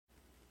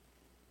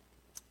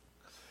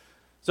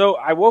So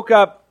I woke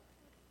up,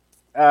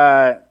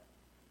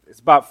 it's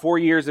about 4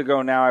 years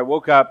ago now, I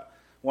woke up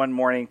one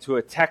morning to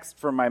a text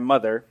from my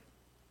mother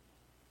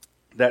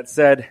that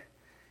said,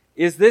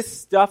 "Is this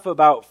stuff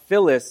about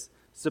Phyllis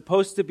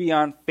supposed to be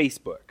on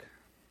Facebook?"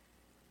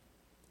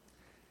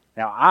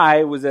 Now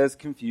I was as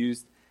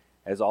confused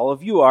as all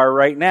of you are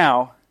right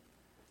now,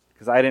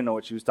 because I didn't know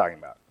what she was talking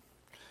about.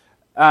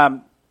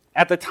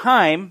 At the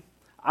time,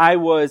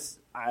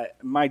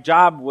 my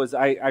job was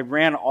I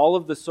ran all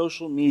of the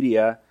social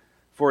media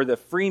for the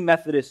Free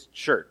Methodist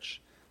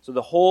Church. So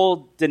the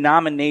whole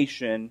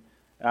denomination,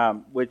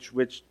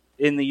 which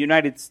in the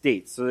United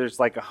States, so there's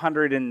like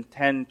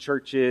 110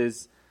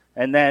 churches,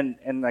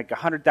 and like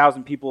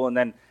 100,000 people, and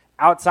then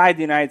outside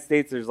the United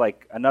States, there's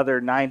like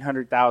another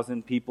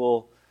 900,000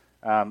 people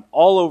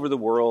all over the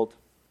world.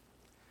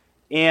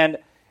 And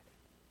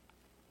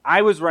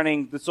I was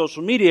running the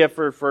social media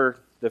for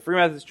the Free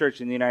Methodist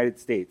Church in the United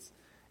States.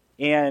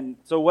 And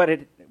so what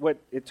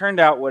it turned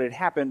out, what had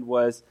happened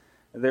was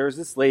there was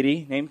this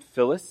lady named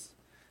Phyllis.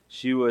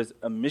 She was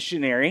a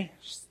missionary.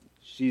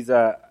 She's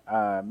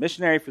a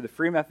missionary for the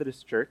Free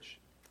Methodist Church.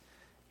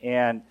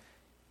 And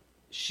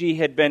she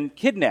had been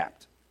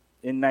kidnapped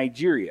in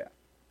Nigeria.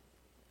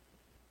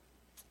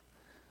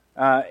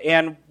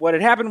 And what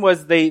had happened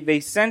was they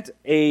sent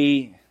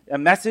a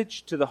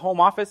message to the Home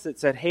Office that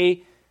said,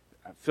 "Hey,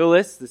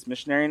 Phyllis, this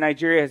missionary in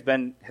Nigeria, has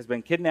been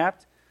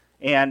kidnapped."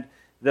 And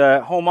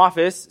the Home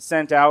Office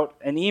sent out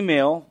an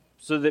email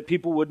so that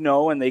people would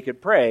know and they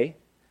could pray.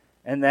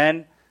 And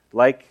then,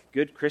 like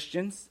good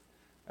Christians,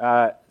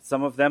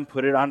 some of them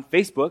put it on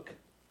Facebook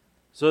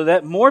so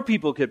that more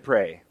people could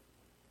pray.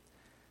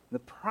 The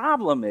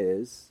problem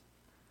is,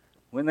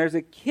 when there's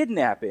a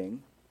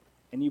kidnapping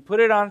and you put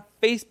it on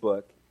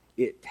Facebook,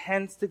 it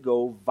tends to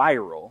go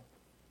viral.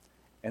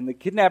 And the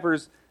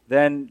kidnappers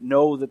then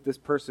know that this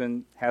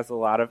person has a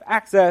lot of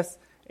access,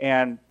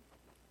 and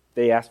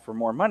they ask for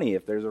more money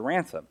if there's a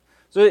ransom.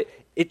 So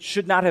it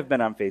should not have been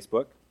on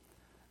Facebook.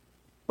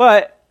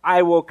 But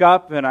I woke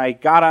up and I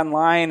got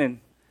online and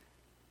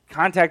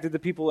contacted the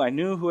people I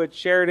knew who had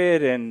shared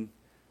it,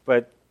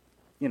 but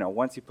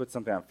once you put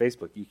something on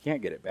Facebook, you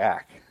can't get it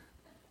back.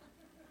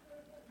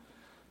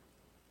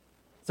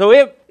 So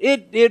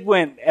it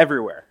went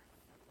everywhere.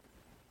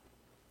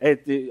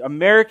 The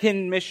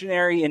American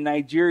missionary in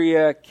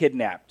Nigeria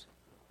kidnapped,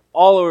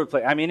 all over the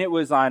place. I mean, it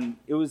was on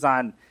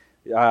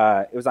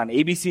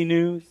ABC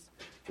News,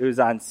 it was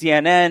on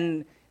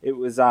CNN, it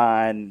was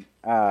on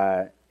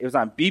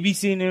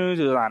BBC News,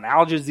 it was on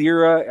Al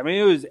Jazeera. I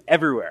mean, it was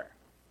everywhere.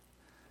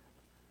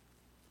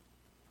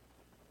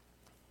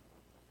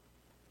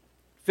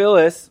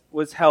 Phyllis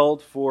was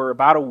held for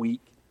about a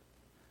week,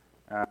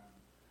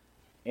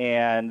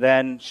 and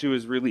then she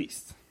was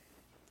released.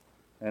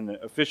 And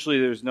officially,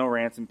 there was no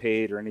ransom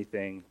paid or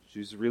anything. She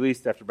was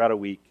released after about a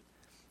week,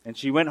 and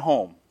she went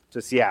home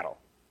to Seattle.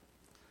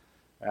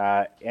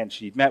 And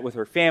she met with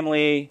her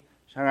family,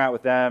 she hung out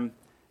with them,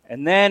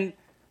 and then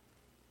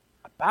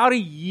about a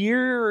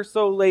year or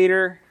so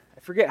later, I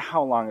forget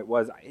how long it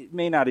was, it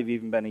may not have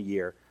even been a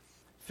year,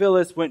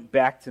 Phyllis went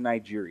back to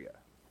Nigeria.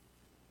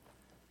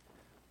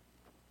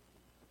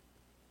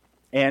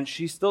 And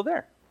she's still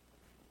there.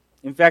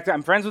 In fact,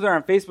 I'm friends with her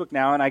on Facebook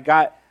now, and I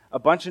got a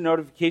bunch of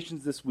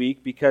notifications this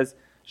week because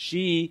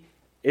she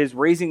is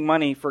raising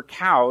money for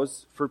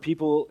cows for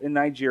people in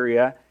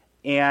Nigeria,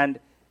 and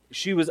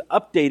she was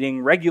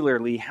updating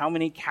regularly how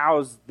many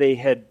cows they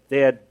had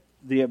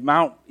the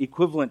amount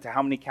equivalent to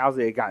how many cows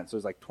they had gotten. So it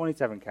was like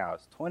 27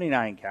 cows,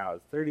 29 cows,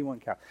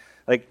 31 cows.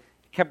 Like,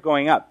 it kept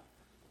going up.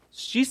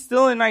 She's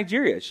still in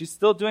Nigeria. She's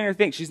still doing her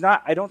thing.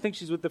 I don't think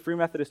she's with the Free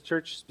Methodist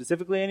Church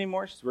specifically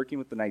anymore. She's working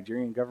with the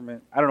Nigerian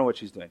government. I don't know what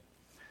she's doing.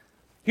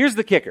 Here's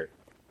the kicker.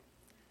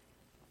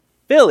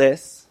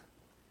 Phyllis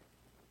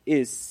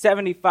is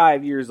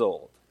 75 years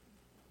old.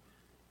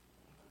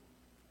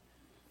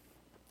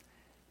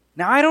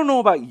 Now, I don't know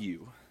about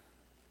you,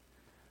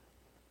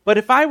 but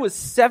if I was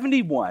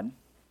 71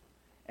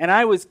 and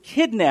I was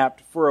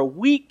kidnapped for a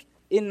week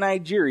in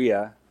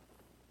Nigeria,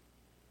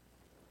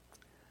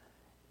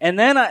 and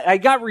then I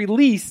got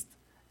released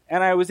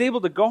and I was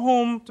able to go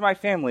home to my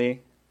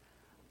family,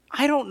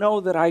 I don't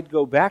know that I'd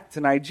go back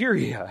to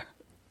Nigeria.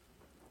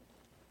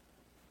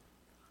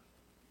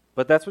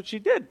 But that's what she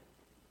did.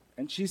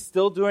 And she's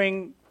still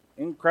doing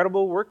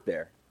incredible work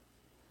there.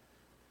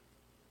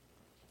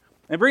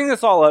 I bring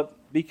this all up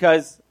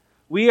because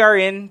we are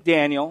in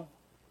Daniel.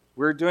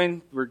 We're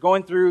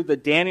going through the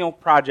Daniel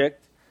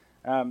project.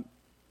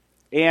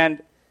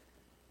 And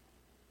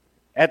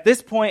at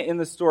this point in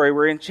the story,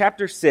 we're in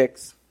chapter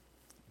 6.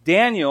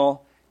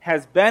 Daniel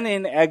has been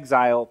in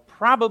exile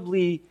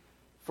probably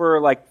for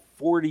like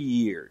 40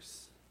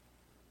 years.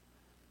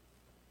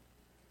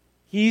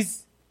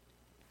 He's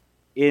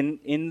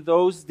in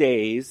those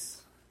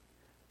days,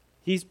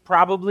 he's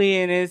probably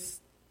in his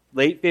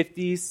late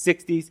 50s,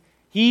 60s.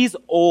 He's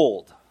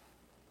old.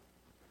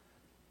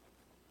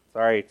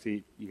 Sorry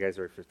to you guys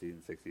who are 50s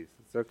and 60s.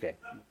 It's okay.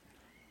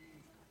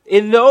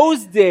 In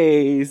those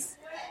days,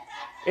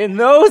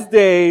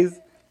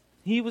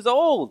 he was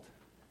old.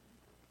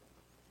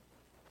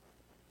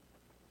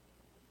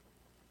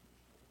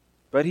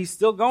 But he's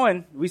still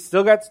going. We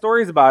still got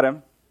stories about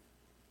him.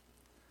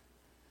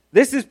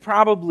 This is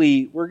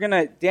probably,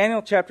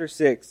 Daniel chapter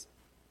 6,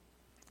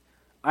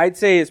 I'd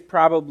say is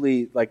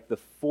probably like the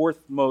fourth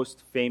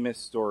most famous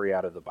story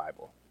out of the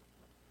Bible.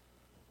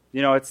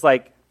 You know, it's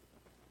like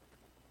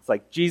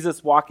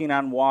Jesus walking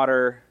on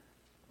water,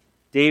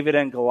 David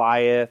and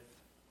Goliath,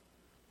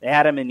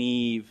 Adam and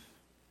Eve,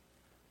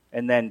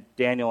 and then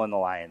Daniel in the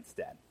lion's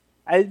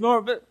den.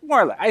 More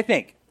or less, I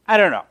think. I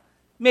don't know.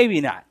 Maybe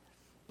not.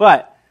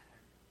 But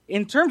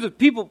in terms of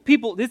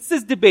people, this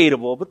is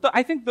debatable, but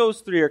I think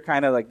those three are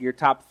kind of like your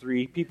top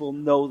three. People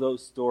know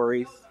those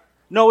stories.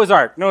 Noah's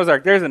Ark.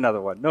 There's another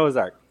one. Noah's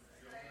Ark.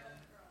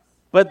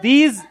 But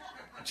these,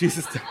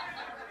 Jesus.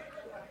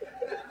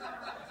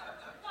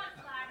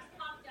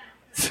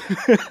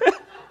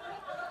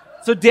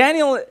 So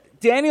Daniel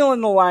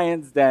in the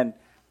lion's den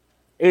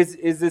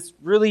is this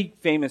really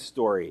famous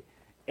story.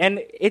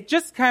 And it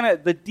just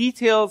the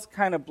details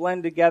kind of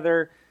blend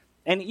together.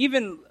 And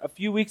even a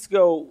few weeks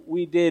ago,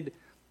 we did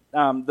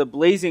the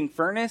blazing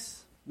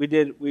furnace.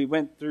 We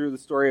went through the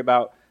story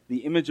about the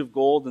image of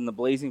gold and the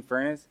blazing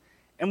furnace.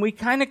 And we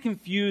kind of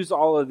confuse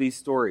all of these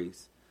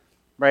stories,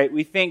 right?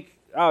 We think,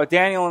 oh,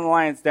 Daniel in the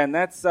lion's den,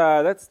 that's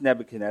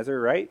Nebuchadnezzar,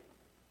 right?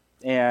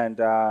 And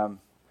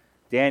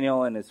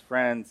Daniel and his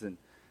friends, and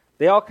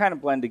they all kind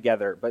of blend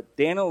together. But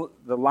Daniel,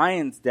 the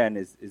lion's den,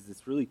 is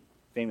this really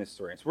famous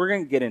story. So we're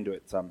going to get into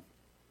it some.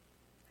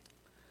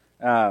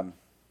 But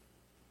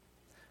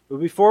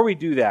before we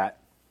do that,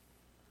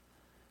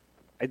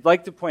 I'd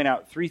like to point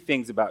out three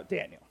things about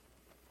Daniel.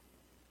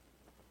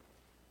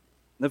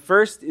 The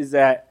first is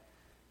that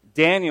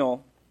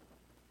Daniel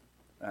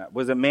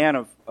was a man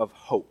of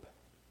hope.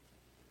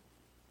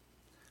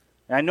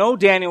 And I know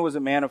Daniel was a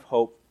man of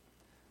hope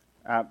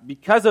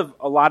because of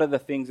a lot of the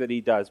things that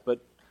he does. But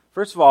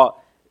first of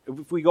all,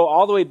 if we go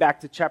all the way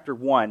back to chapter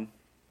 1,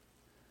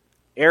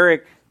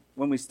 Eric,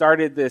 when we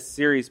started this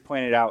series,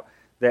 pointed out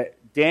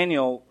that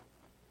Daniel,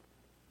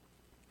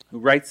 who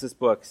writes this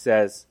book,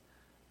 says,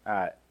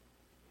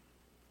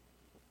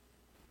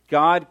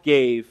 God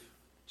gave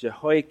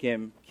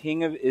Jehoiakim,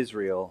 king of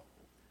Israel,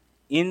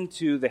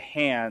 into the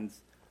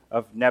hands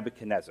of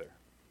Nebuchadnezzar.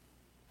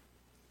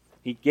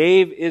 He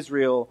gave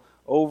Israel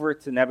over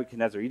to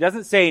Nebuchadnezzar. He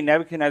doesn't say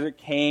Nebuchadnezzar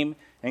came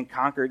and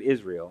conquered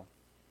Israel.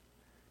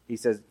 He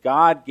says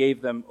God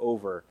gave them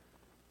over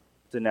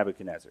to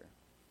Nebuchadnezzar.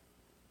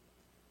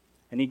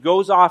 And he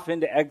goes off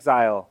into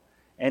exile,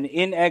 and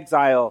in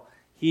exile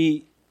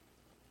he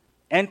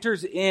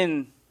enters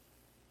in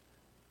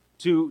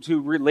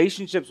to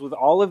relationships with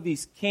all of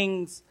these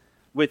kings,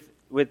 with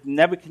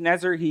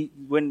Nebuchadnezzar.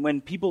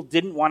 When people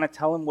didn't want to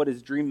tell him what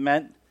his dream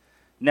meant,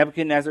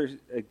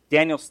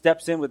 Daniel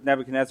steps in with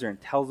Nebuchadnezzar and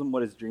tells him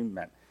what his dream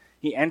meant.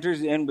 He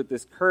enters in with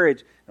this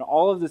courage, and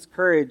all of this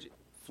courage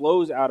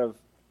flows out of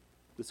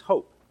this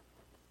hope.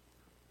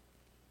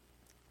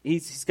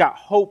 He's got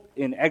hope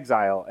in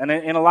exile, and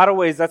in a lot of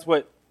ways, that's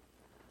what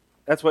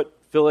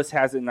Phyllis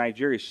has in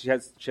Nigeria. She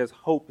has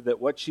hope that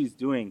what she's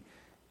doing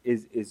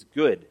is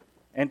good,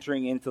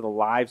 entering into the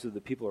lives of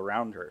the people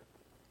around her.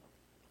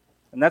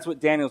 And that's what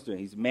Daniel's doing.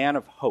 He's a man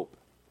of hope.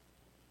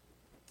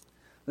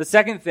 The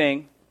second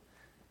thing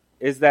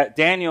is that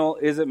Daniel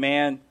is a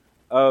man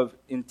of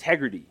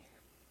integrity.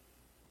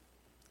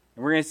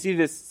 And we're going to see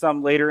this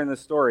some later in the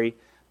story.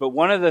 But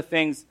one of the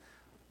things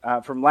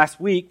from last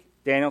week,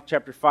 Daniel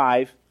chapter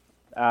 5,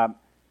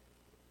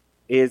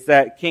 is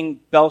that King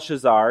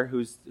Belshazzar,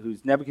 who's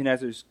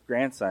Nebuchadnezzar's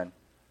grandson,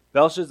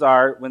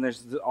 Belshazzar, when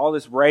there's all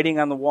this writing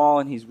on the wall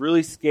and he's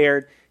really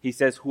scared, he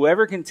says,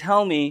 whoever can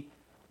tell me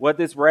what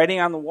this writing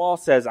on the wall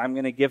says, I'm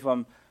going to give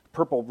him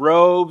purple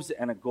robes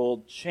and a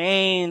gold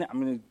chain.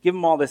 I'm going to give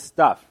him all this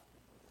stuff.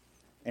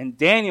 And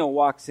Daniel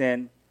walks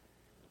in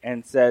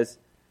and says,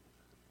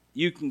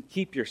 you can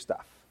keep your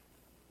stuff.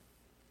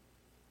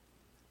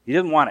 He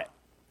didn't want it,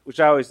 which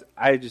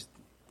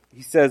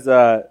he says,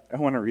 I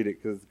want to read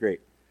it because it's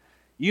great.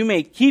 You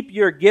may keep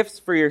your gifts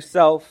for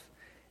yourself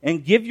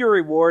and give your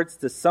rewards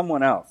to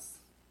someone else.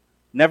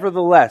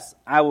 Nevertheless,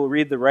 I will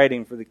read the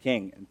writing for the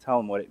king and tell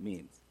him what it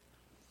means.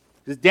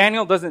 Because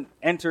Daniel doesn't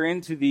enter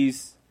into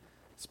these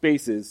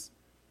spaces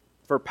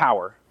for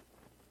power.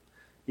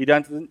 He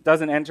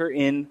doesn't enter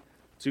in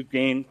to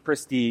gain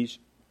prestige.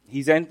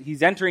 He's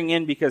entering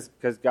in because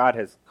God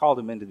has called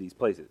him into these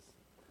places.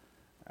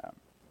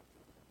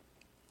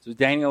 So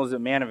Daniel is a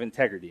man of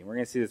integrity. And we're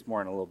going to see this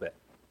more in a little bit.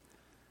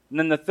 And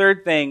then the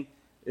third thing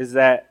is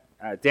that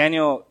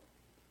Daniel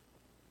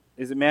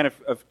is a man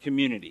of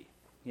community.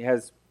 He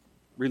has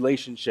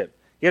relationship.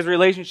 He has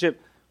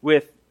relationship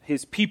with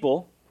his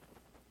people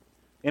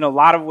in a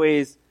lot of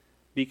ways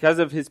because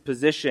of his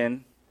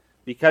position,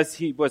 because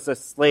he was a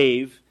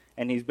slave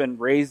and he's been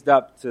raised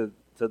up to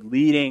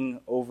leading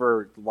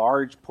over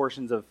large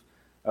portions of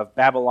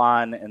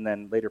Babylon and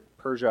then later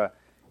Persia.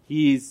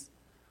 He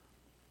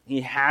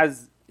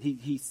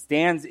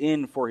stands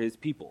in for his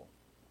people.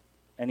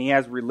 And he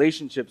has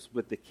relationships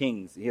with the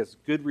kings. He has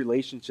good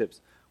relationships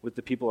with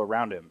the people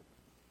around him.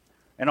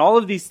 And all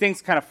of these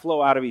things kind of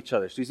flow out of each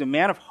other. So he's a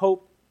man of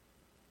hope.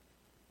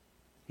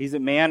 He's a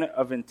man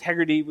of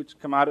integrity, which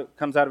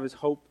comes out of his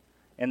hope.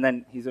 And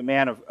then he's a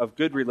man of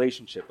good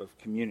relationship, of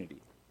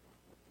community.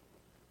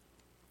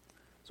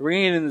 So we're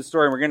going to get into the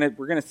story, and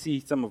we're going to see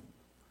some of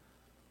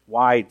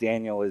why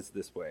Daniel is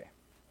this way.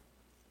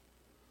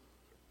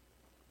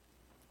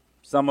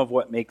 Some of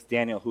what makes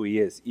Daniel who he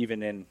is,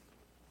 even in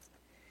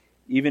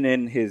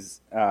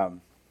his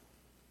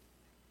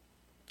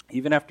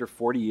even after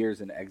 40 years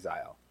in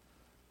exile,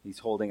 he's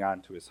holding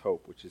on to his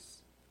hope, which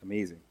is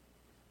amazing.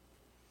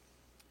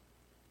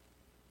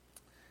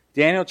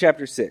 Daniel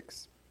chapter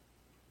 6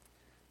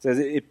 says,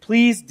 "It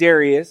pleased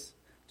Darius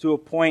to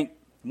appoint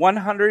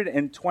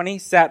 120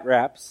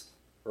 satraps,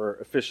 or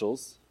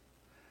officials,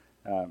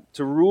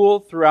 to rule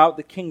throughout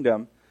the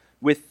kingdom,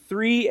 with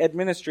 3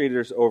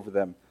 administrators over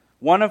them,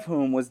 one of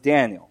whom was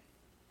Daniel.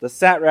 The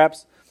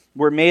satraps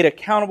were made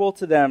accountable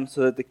to them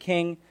so that the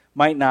king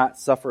might not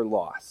suffer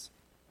loss."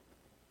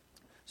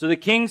 So the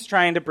king's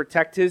trying to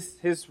protect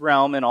his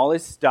realm and all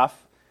his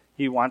stuff.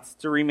 He wants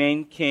to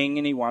remain king,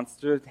 and he wants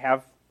to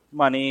have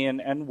money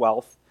and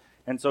wealth.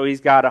 And so he's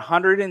got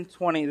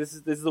 120, this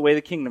is the way the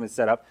kingdom is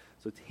set up.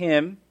 So it's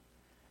him,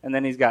 and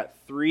then he's got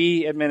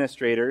 3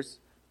 administrators,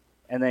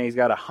 and then he's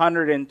got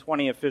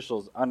 120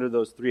 officials under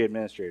those 3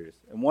 administrators.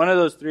 And one of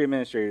those 3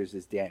 administrators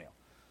is Daniel.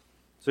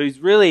 So he's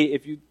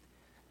really,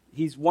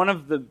 he's one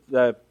of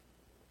the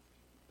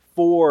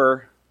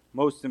 4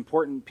 most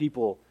important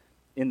people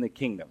in the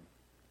kingdom,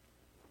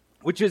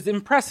 which is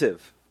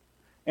impressive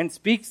and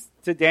speaks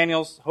to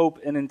Daniel's hope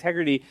and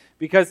integrity,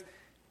 because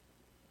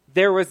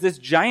there was this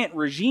giant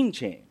regime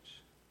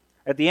change.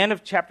 At the end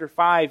of chapter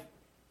 5,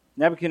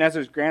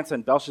 Nebuchadnezzar's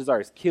grandson Belshazzar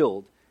is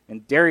killed,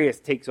 and Darius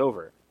takes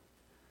over.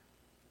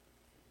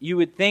 You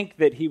would think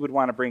that he would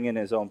want to bring in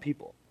his own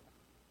people,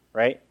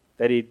 right?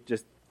 That he'd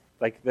just,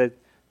 like the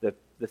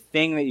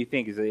thing that you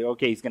think is,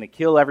 okay, he's going to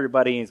kill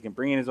everybody, he's going to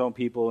bring in his own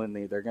people, and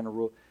they're going to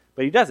rule.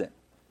 But he doesn't.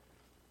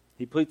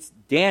 He puts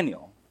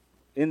Daniel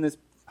in this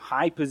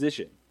high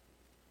position.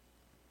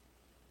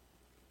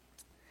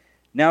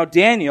 Now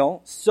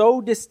Daniel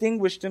so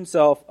distinguished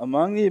himself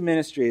among the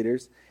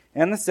administrators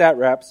and the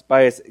satraps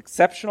by his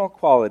exceptional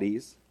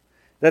qualities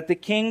that the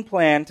king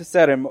planned to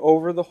set him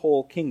over the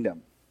whole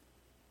kingdom.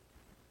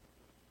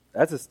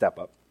 That's a step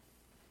up.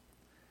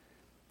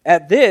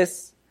 At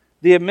this,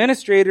 the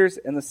administrators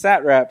and the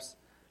satraps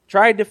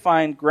tried to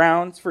find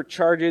grounds for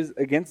charges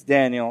against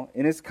Daniel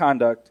in his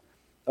conduct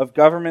of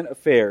government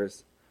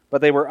affairs,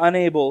 but they were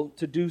unable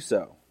to do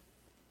so.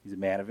 He's a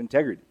man of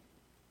integrity.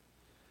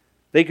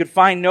 They could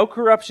find no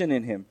corruption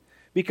in him,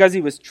 because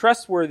he was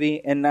trustworthy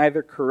and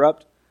neither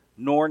corrupt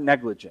nor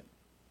negligent.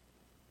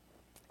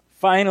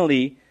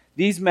 Finally,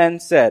 these men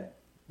said,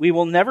 "We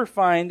will never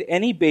find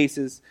any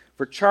basis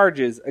for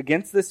charges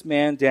against this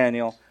man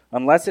Daniel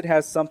unless it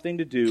has something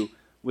to do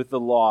with the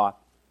law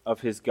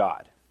of his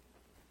God."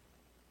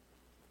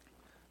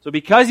 So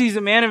because he's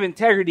a man of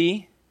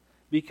integrity,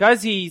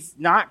 because he's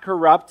not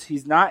corrupt,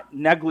 he's not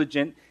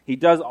negligent, he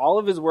does all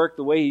of his work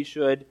the way he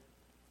should,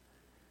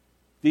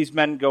 these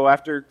men go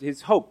after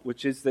his hope,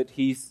 which is that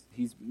he's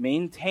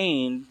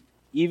maintained,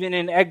 even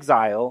in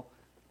exile,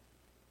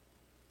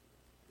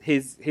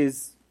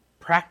 his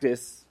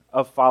practice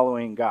of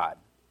following God.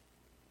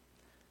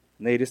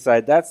 And they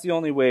decide that's the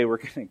only way we're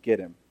going to get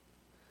him.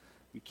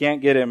 We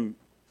can't get him.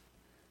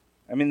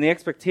 I mean, the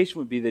expectation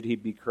would be that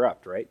he'd be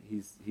corrupt, right?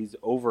 He's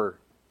over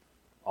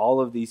all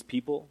of these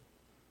people,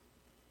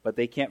 but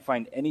they can't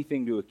find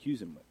anything to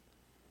accuse him with.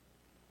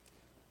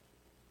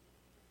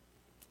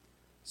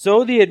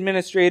 So the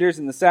administrators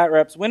and the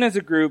satraps went as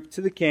a group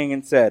to the king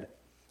and said,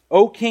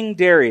 "O King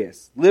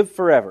Darius, live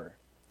forever.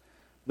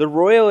 The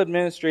royal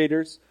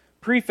administrators,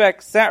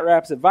 prefects,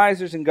 satraps,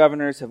 advisors, and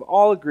governors have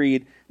all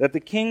agreed that the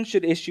king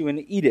should issue an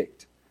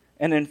edict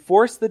and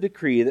enforce the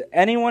decree that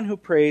anyone who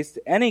prays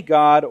to any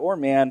god or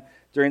man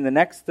during the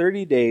next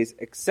 30 days,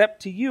 except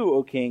to you,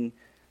 O king,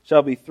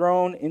 shall be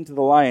thrown into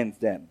the lion's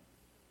den.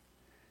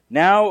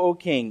 Now, O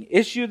king,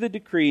 issue the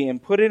decree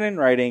and put it in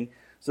writing,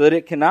 so that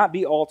it cannot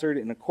be altered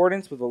in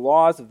accordance with the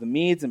laws of the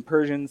Medes and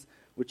Persians,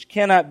 which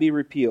cannot be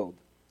repealed."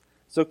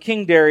 So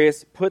King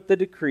Darius put the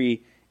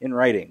decree in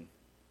writing.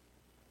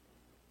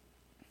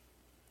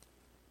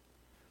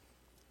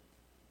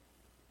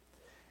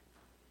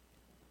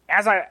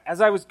 As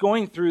I was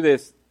going through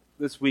this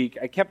week,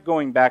 I kept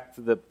going back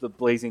to the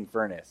blazing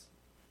furnace,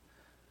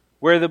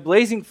 where the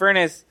blazing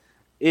furnace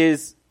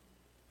is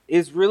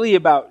really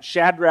about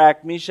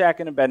Shadrach,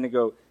 Meshach, and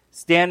Abednego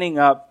standing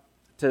up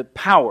to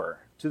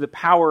the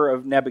power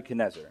of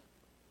Nebuchadnezzar.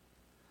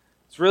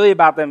 It's really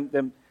about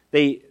them.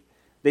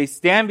 They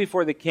stand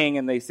before the king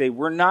and they say,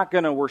 "We're not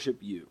going to worship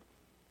you."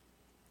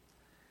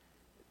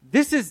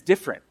 This is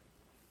different.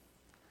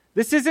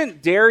 This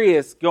isn't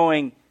Darius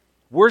going,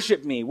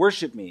 "Worship me,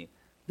 worship me."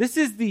 This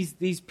is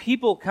these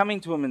people coming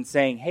to him and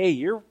saying, "Hey,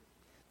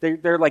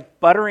 they're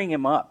like buttering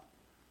him up.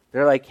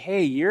 They're like,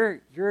 "Hey,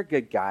 you're a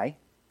good guy.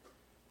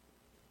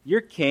 You're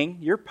king,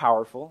 you're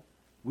powerful.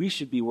 We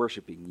should be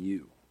worshiping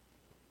you.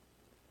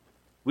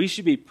 We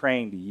should be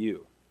praying to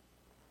you."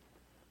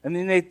 And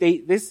then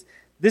this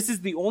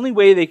is the only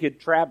way they could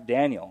trap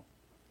Daniel,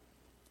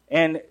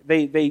 And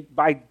they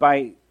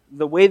by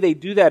the way they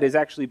do that is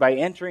actually by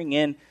entering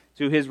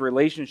into his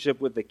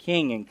relationship with the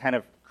king and kind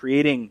of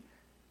creating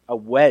a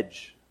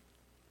wedge.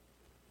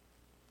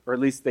 Or at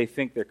least they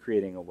think they're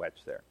creating a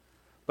wedge there.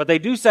 But they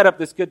do set up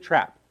this good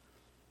trap.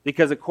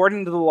 Because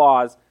according to the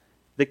laws,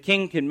 the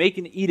king can make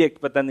an edict,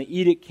 but then the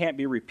edict can't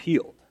be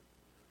repealed.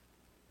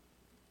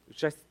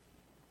 Which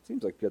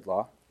seems like good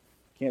law.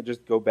 Can't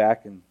just go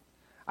back and...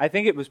 I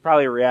think it was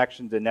probably a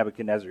reaction to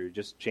Nebuchadnezzar, who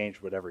just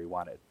changed whatever he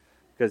wanted.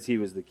 Because he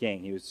was the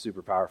king. He was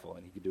super powerful,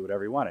 and he could do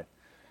whatever he wanted.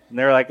 And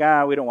they were like,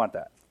 we don't want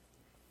that.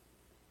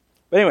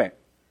 But anyway,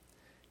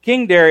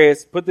 King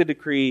Darius put the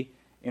decree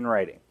in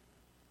writing.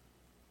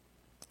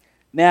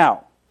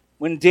 Now,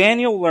 when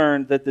Daniel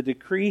learned that the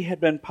decree had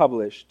been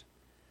published,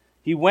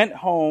 he went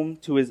home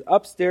to his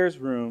upstairs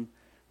room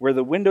where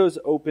the windows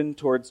opened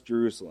towards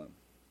Jerusalem.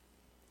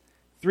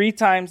 3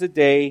 times a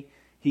day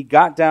he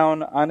got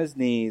down on his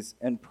knees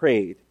and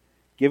prayed,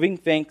 giving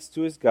thanks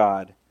to his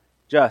God,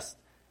 just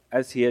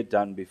as he had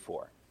done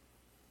before.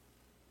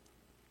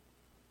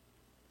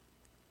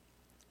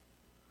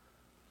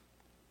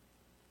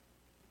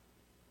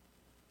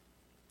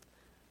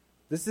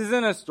 This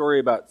isn't a story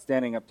about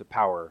standing up to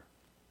power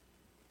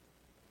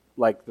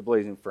like the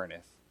blazing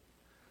furnace.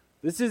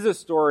 This is a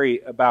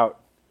story about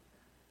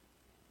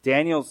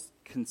Daniel's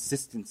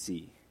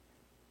consistency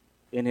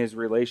in his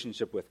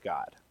relationship with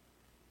God.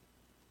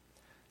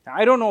 Now,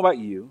 I don't know about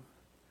you,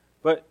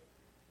 but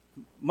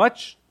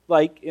much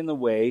like in the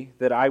way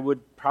that I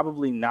would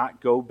probably not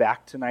go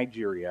back to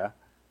Nigeria,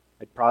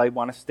 I'd probably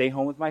want to stay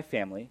home with my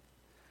family.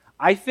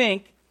 I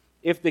think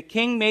if the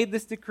king made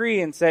this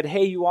decree and said,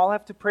 hey, you all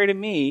have to pray to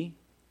me,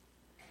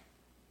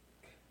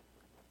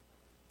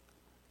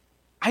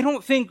 I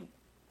don't want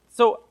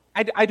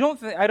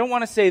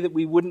to say that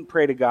we wouldn't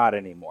pray to God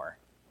anymore.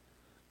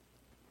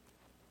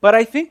 But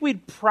I think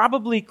we'd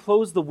probably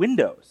close the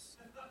windows.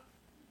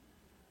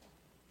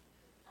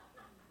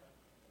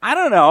 I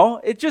don't know.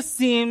 It just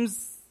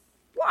seems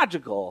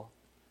logical.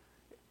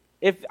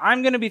 If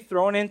I'm going to be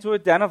thrown into a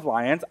den of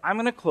lions, I'm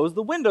going to close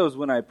the windows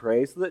when I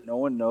pray so that no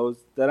one knows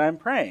that I'm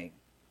praying.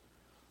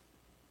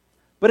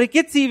 But it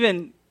gets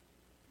even...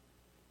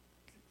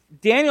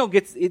 Daniel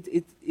gets...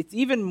 It's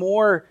even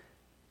more...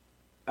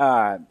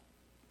 what's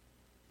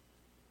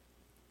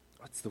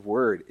the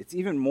word? It's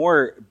even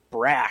more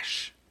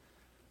brash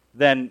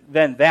than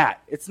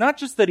that. It's not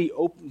just that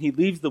he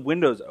leaves the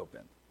windows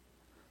open.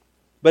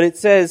 But it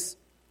says...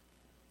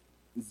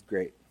 This is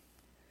great.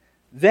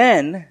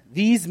 Then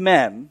these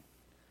men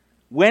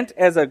went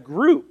as a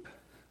group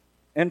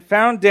and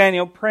found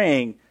Daniel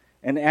praying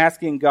and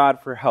asking God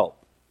for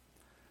help.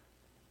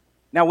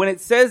 Now, when it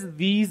says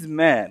these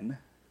men,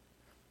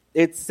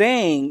 it's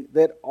saying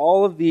that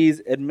all of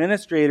these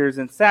administrators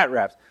and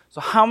satraps.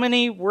 So how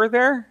many were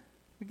there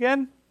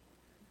again?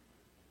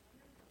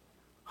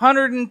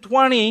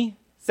 120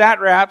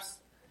 satraps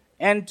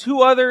and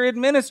 2 other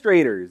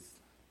administrators.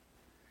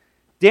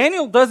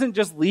 Daniel doesn't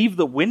just leave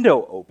the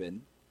window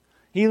open.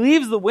 He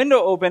leaves the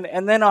window open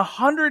and then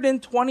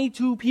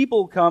 122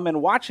 people come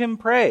and watch him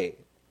pray.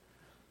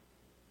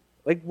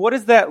 Like, what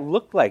does that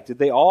look like? Did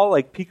they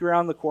all peek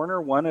around the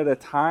corner one at a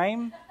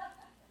time?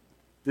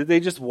 Did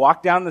they just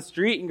walk down the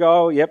street and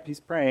go, oh, yep,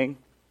 he's praying?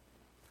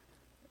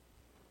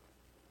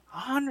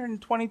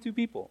 122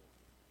 people.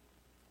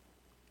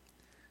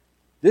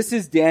 This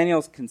is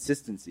Daniel's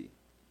consistency.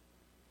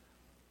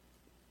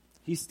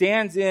 He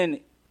stands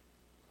in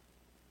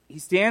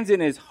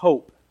his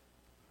hope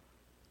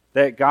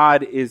that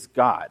God is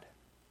God.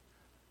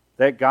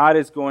 That God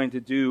is going to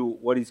do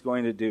what he's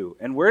going to do.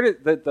 And where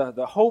did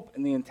the hope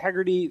and the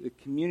integrity, the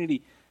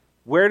community,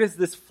 where does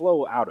this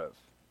flow out of?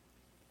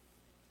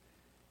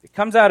 It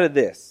comes out of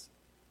this.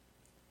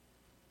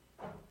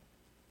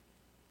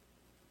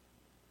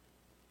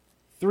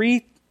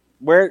 When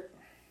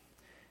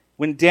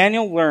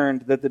Daniel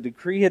learned that the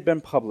decree had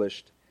been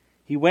published,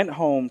 he went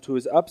home to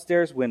his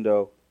upstairs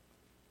room,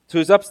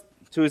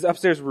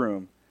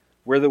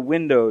 where the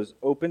windows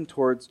opened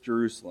towards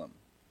Jerusalem.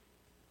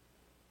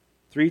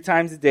 3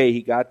 times a day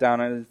he got down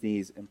on his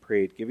knees and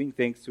prayed, giving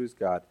thanks to his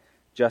God,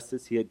 just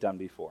as he had done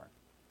before.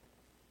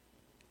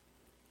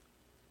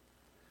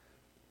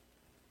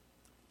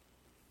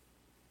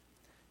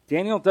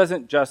 Daniel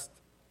doesn't just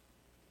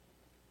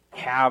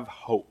have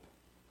hope.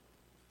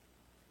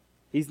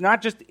 He's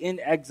not just in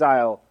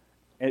exile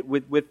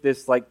with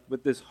this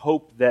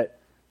hope that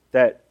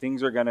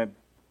things are going to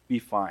be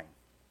fine.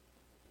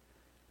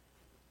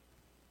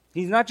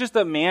 He's not just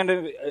a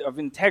man of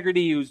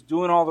integrity who's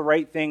doing all the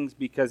right things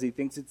because he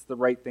thinks it's the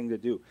right thing to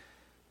do.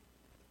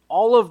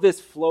 All of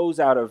this flows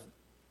out of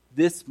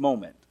this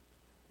moment.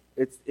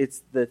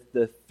 It's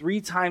the 3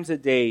 times a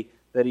day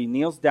that he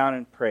kneels down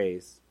and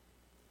prays.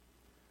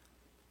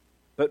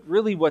 But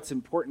really what's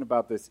important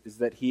about this is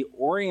that he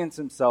orients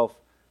himself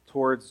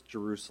towards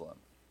Jerusalem.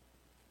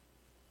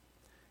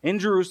 In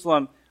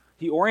Jerusalem,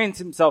 he orients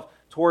himself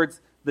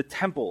towards the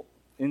temple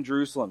in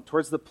Jerusalem,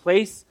 towards the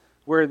place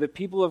where the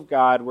people of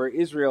God, where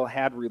Israel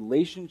had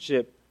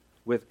relationship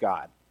with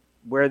God,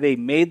 where they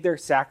made their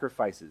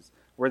sacrifices,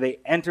 where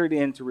they entered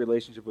into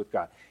relationship with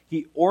God.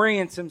 He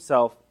orients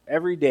himself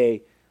every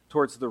day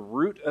towards the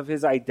root of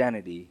his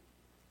identity,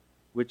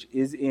 which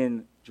is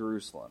in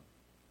Jerusalem.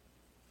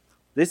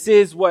 This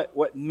is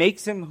what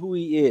makes him who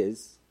he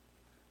is.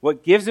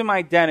 What gives him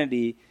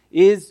identity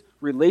is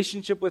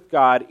relationship with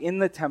God in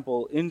the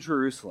temple in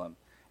Jerusalem.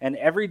 And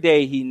every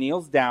day he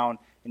kneels down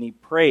and he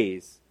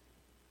prays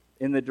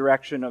in the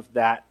direction of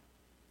that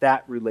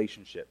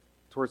relationship,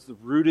 towards the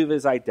root of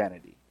his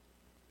identity.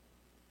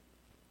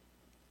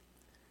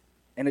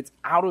 And it's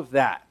out of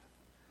that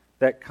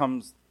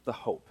comes the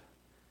hope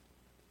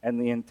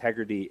and the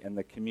integrity and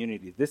the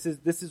community. This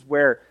is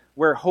where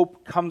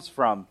hope comes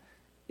from,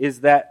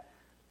 is that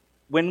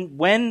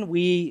when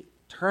we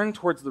turn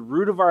towards the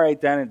root of our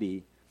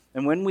identity,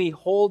 and when we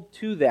hold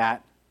to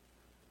that,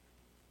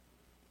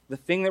 the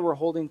thing that we're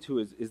holding to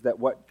is that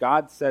what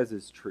God says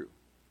is true.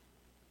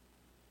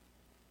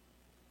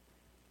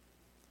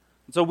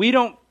 And so we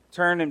don't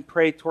turn and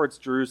pray towards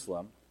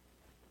Jerusalem.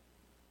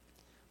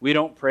 We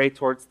don't pray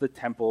towards the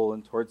temple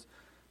and towards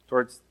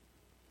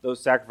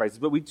those sacrifices,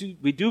 but we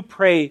do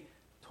pray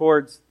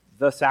towards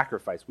the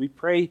sacrifice. We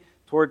pray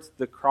towards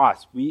the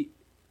cross. We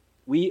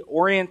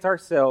orient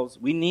ourselves.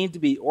 We need to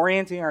be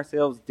orienting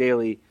ourselves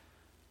daily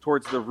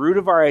towards the root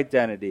of our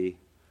identity,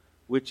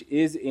 which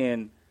is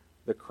in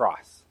the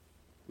cross,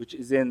 which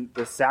is in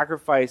the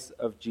sacrifice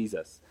of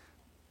Jesus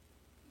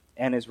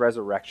and his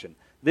resurrection.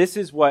 This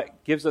is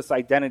what gives us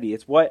identity.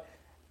 It's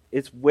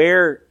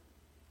where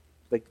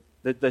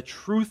the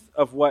truth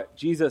of what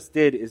Jesus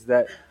did is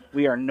that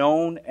we are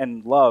known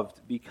and loved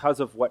because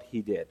of what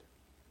he did.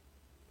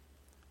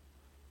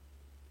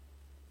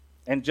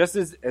 And just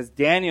as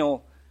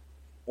Daniel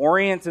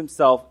orients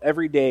himself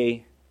every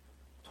day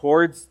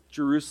towards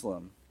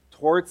Jerusalem,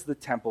 towards the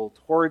temple,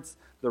 towards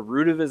the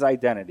root of his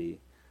identity,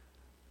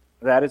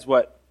 that is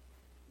what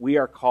we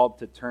are called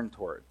to turn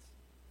towards.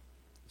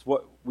 It's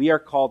what we are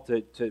called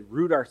to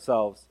root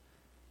ourselves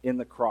in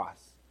the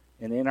cross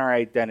and in our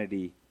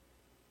identity,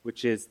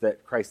 which is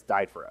that Christ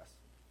died for us.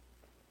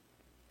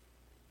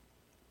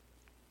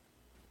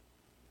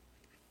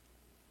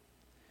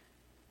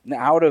 And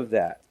out of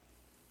that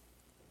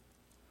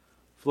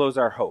flows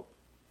our hope.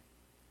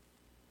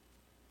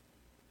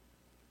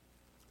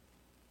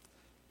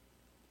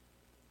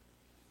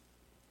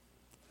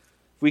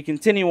 If we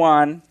continue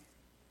on,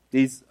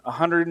 these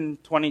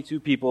 122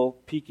 people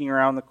peeking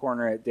around the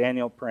corner at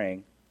Daniel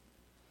praying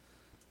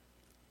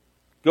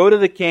go to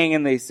the king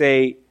and they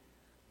say,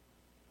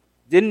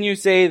 "Didn't you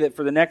say that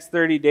for the next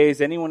 30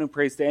 days anyone who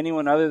prays to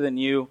anyone other than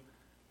you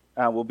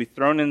will be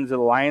thrown into the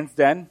lion's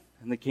den?"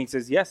 And the king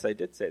says, "Yes, I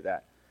did say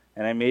that.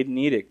 And I made an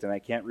edict and I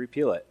can't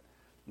repeal it."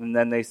 And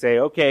then they say,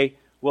 "Okay,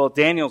 well,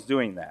 Daniel's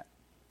doing that."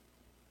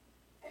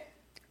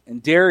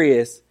 And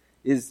Darius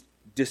is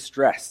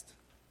distressed,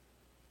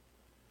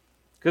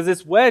 because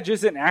this wedge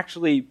isn't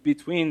actually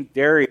between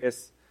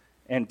Darius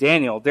and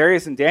Daniel.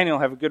 Darius and Daniel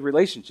have a good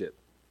relationship.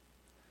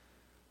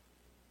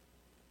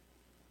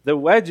 The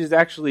wedge is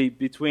actually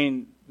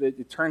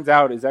it turns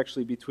out, is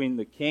actually between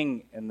the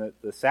king and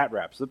the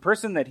satraps. The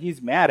person that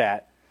he's mad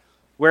at,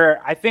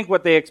 where I think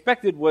what they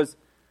expected was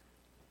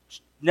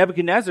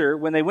Nebuchadnezzar,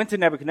 when they went to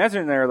Nebuchadnezzar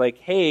and they were like,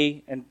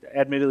 "Hey," and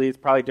admittedly it's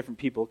probably different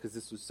people because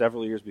this was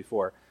several years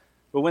before,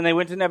 but when they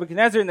went to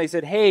Nebuchadnezzar and they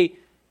said, "Hey,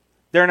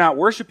 they're not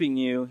worshiping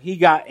you," he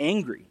got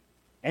angry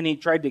and he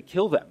tried to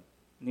kill them.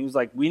 And he was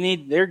like,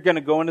 they're going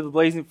to go into the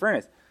blazing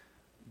furnace.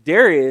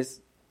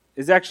 Darius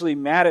is actually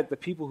mad at the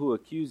people who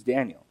accused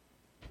Daniel.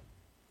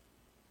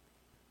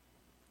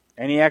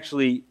 And he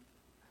actually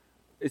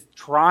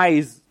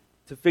tries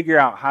to figure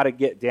out how to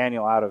get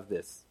Daniel out of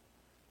this,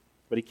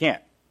 but he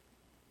can't.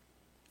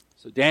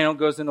 So Daniel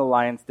goes into the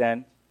lion's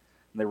den,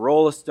 and they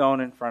roll a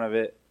stone in front of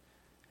it,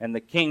 and the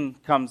king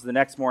comes the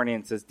next morning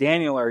and says,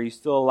 "Daniel, are you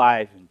still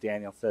alive?" And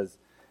Daniel says,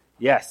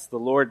 "Yes, the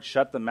Lord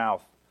shut the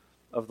mouth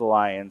of the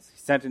lions. He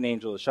sent an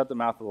angel to shut the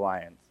mouth of the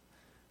lions."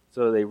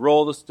 So they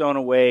roll the stone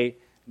away,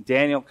 and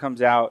Daniel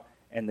comes out,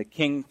 and the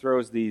king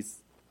throws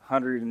these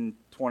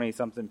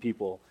 120-something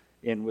people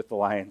in with the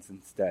lions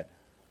instead.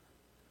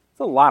 It's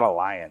a lot of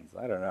lions.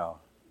 I don't know.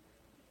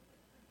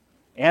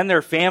 And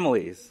their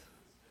families.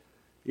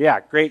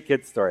 Yeah, great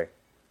kid story.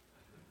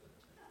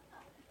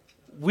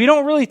 We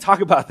don't really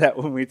talk about that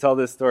when we tell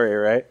this story,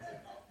 right?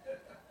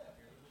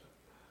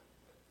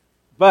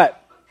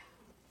 But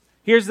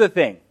here's the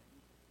thing,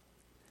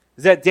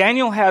 is that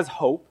Daniel has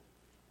hope.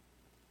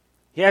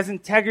 He has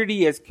integrity.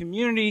 He has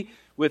community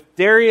with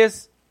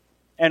Darius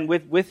and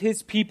with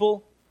his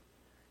people.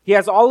 He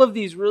has all of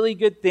these really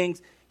good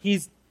things.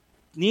 He's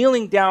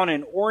kneeling down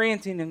and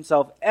orienting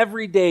himself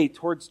every day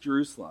towards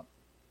Jerusalem.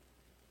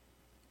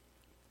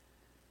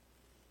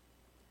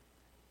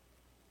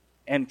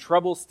 And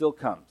trouble still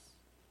comes.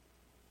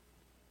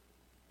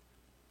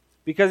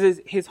 Because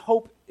his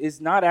hope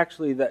is not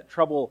actually that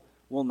trouble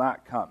will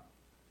not come.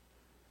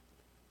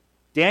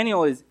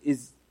 Daniel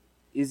is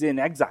in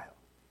exile.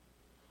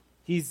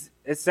 He's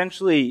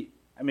essentially,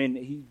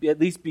 he at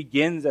least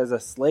begins as a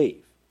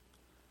slave.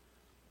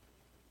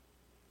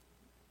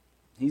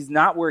 He's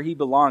not where he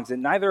belongs,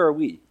 and neither are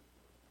we.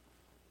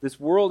 This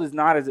world is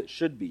not as it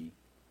should be.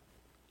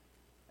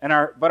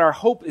 But our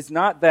hope is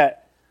not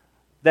that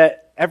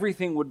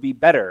everything would be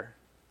better.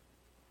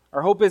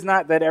 Our hope is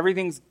not that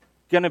everything's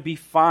going to be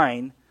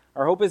fine.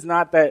 Our hope is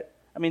not that,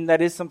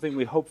 that is something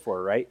we hope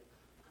for, right?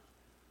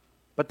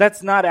 But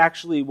that's not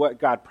actually what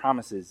God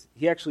promises.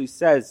 He actually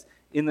says,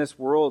 in this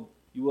world,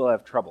 you will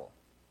have trouble.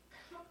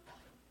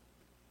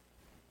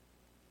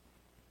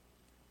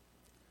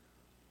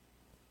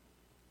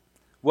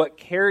 What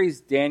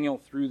carries Daniel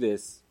through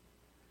this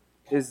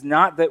is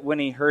not that when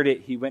he heard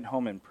it, he went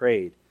home and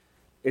prayed.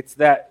 It's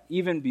that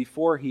even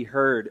before he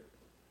heard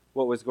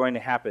what was going to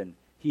happen,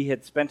 he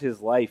had spent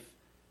his life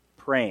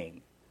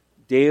praying,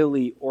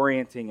 daily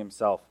orienting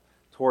himself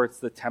towards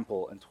the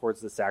temple and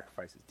towards the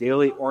sacrifices,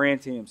 daily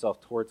orienting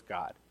himself towards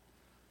God.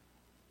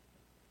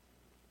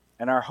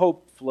 And our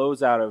hope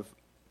flows out of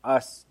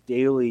us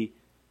daily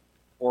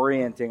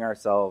orienting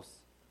ourselves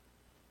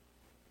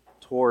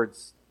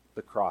towards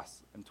the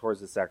cross and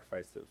towards the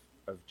sacrifice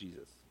of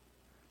Jesus.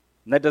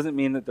 And that doesn't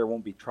mean that there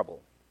won't be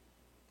trouble.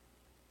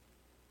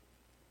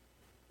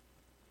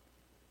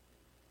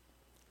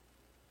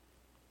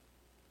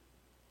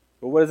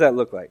 But what does that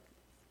look like?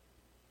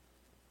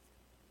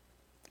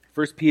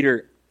 1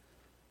 Peter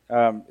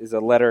is a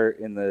letter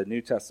in the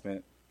New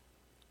Testament.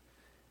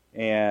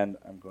 And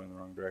I'm going the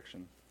wrong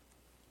direction.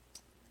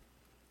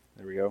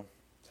 There we go.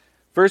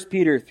 1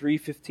 Peter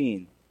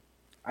 3:15.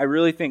 I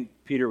really think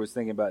Peter was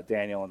thinking about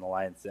Daniel and the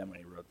lion's den when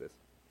he wrote this.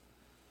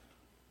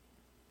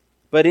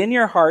 But in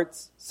your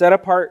hearts, set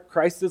apart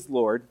Christ as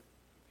Lord.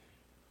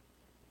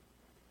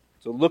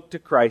 So look to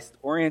Christ.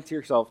 Orient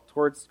yourself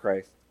towards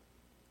Christ.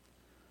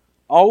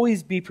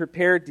 Always be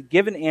prepared to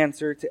give an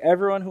answer to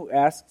everyone who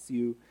asks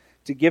you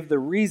to give the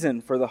reason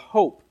for the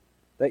hope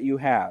that you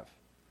have.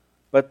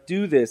 But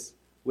do this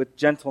with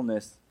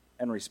gentleness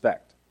and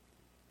respect,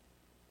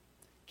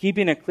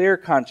 keeping a clear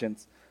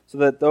conscience, so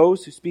that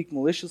those who speak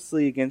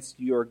maliciously against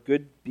your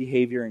good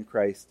behavior in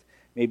Christ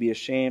may be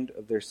ashamed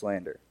of their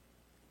slander.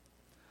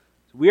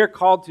 So we are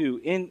called to,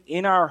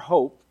 in our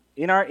hope,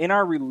 in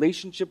our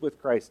relationship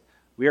with Christ,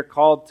 we are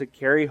called to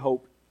carry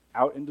hope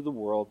out into the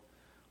world.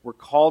 We're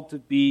called to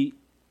be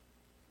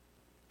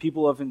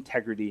people of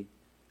integrity.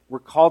 We're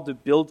called to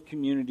build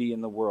community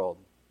in the world.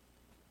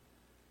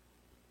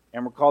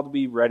 And we're called to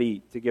be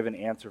ready to give an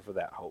answer for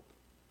that hope.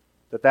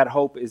 That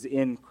hope is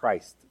in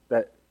Christ.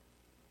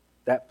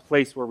 That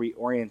place where we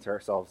orient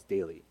ourselves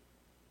daily.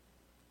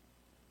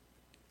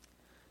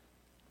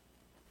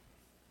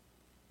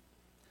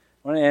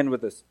 I want to end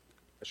with a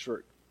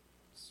short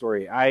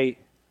story. A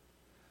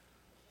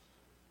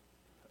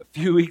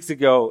few weeks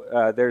ago,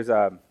 I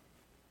don't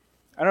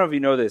know if you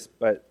know this,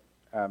 but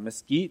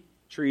mesquite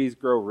trees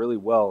grow really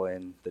well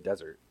in the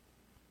desert.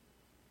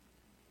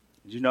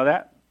 Did you know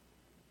that?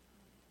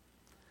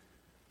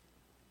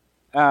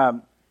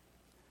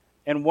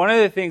 And one of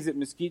the things that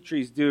mesquite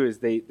trees do is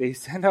they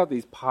send out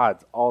these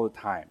pods all the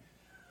time.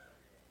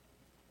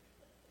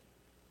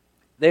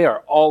 They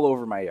are all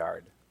over my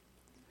yard.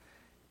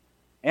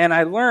 And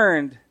I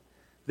learned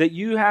that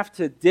you have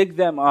to dig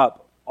them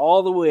up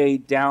all the way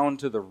down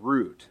to the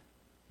root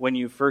when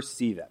you first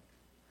see them.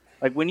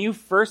 Like when you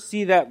first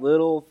see that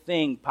little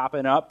thing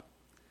popping up,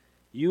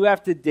 you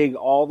have to dig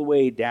all the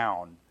way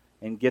down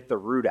and get the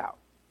root out.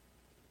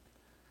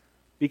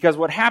 Because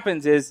what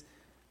happens is,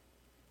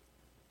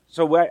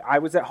 I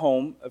was at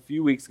home a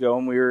few weeks ago,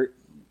 and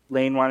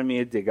Lane wanted me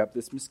to dig up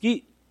this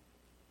mesquite.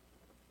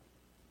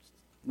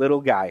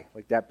 Little guy,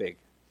 like that big.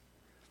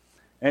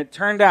 And it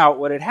turned out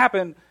what had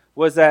happened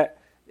was that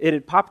it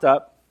had popped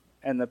up,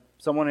 and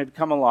someone had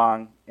come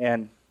along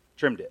and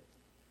trimmed it.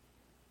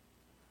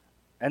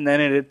 And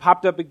then it had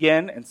popped up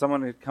again, and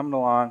someone had come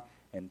along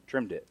and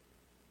trimmed it.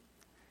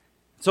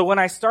 So when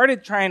I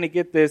started trying to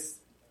get this,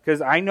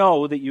 because I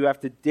know that you have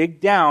to dig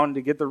down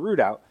to get the root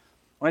out,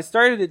 when I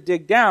started to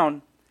dig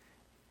down,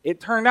 it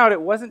turned out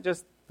it wasn't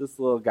just this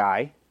little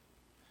guy.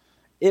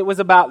 It was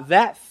about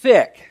that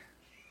thick.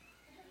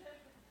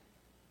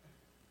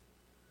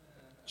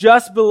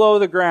 Just below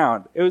the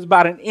ground. It was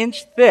about an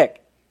inch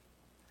thick.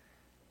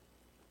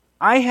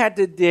 I had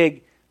to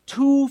dig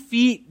 2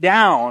 feet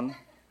down,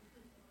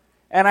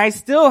 and I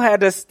still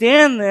had to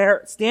stand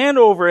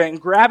over it and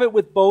grab it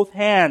with both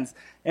hands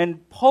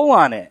and pull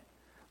on it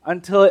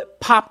until it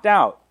popped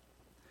out.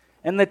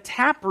 And the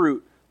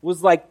taproot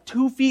was like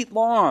 2 feet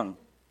long.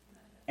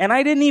 And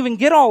I didn't even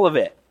get all of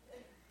it.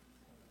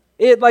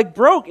 It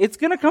broke. It's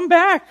going to come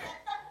back.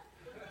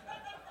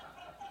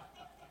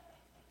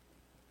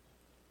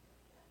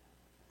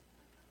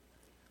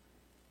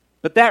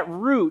 But that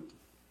root,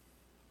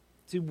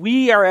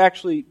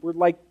 we're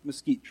like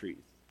mesquite trees.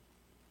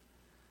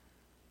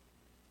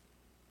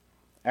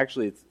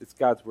 Actually, it's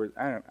God's word.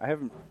 I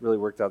haven't really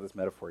worked out this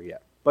metaphor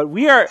yet. But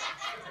we are...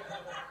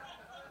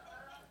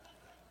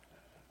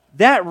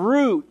 That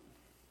root,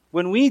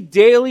 when we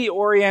daily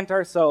orient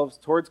ourselves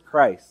towards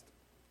Christ,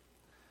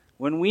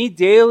 when we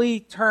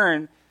daily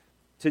turn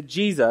to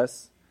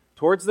Jesus,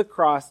 towards the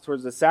cross,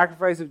 towards the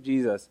sacrifice of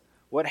Jesus,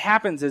 what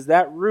happens is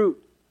that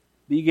root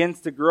begins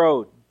to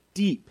grow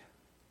deep.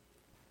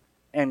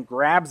 and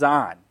grabs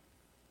on.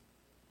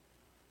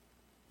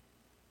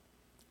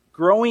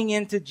 Growing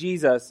into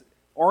Jesus,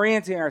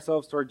 orienting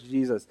ourselves towards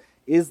Jesus,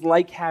 is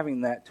like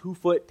having that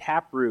 2-foot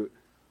taproot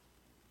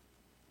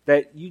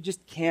that you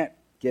just can't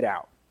get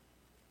out.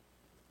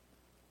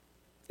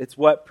 It's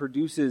what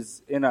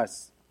produces in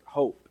us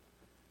hope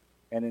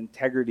and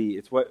integrity.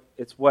 It's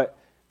what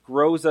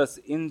grows us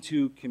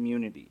into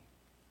community.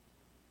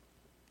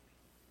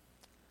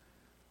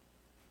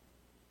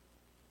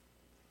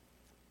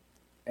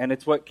 And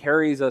it's what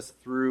carries us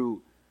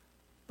through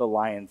the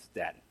lion's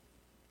den.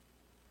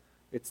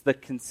 It's the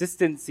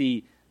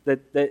consistency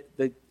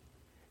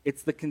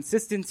it's the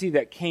consistency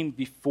that came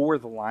before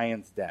the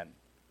lion's den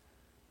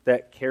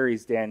that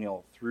carries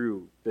Daniel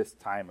through this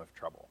time of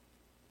trouble.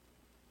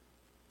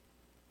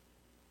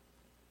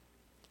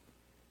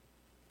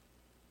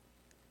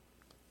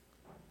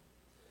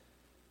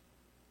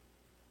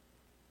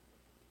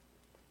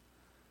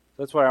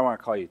 That's what I want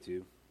to call you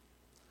to,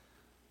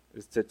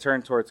 is to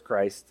turn towards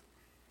Christ.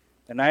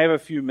 And I have a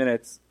few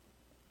minutes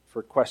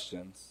for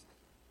questions.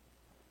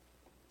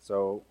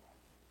 So,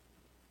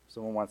 if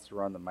someone wants to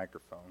run the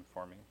microphone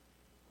for me.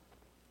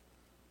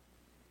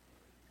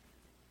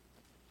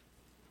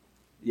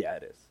 Yeah,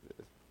 it is.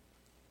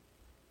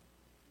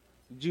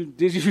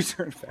 Did you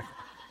turn it back?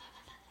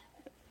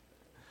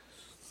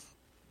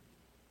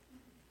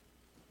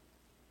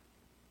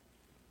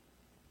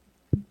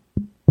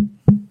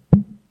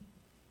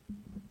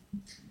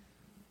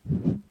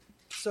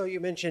 So you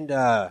mentioned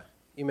that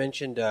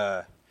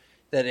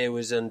it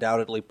was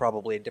undoubtedly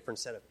probably a different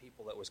set of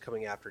people that was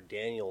coming after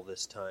Daniel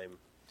this time,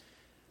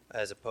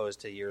 as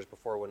opposed to years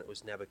before when it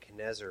was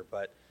Nebuchadnezzar.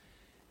 But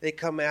they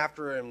come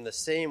after him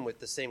with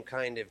the same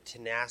kind of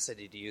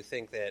tenacity. Do you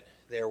think that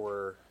there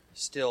were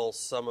still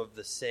some of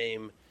the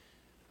same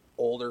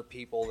older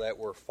people that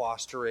were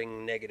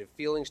fostering negative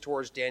feelings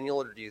towards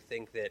Daniel, or do you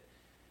think that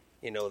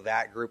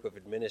that group of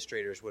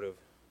administrators would have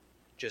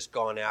just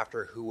gone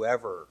after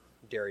whoever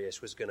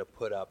Darius was going to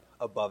put up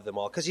above them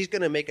all? Because he's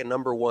going to make a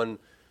number one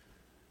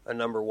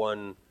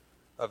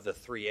of the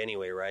three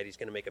anyway, right? He's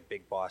going to make a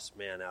big boss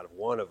man out of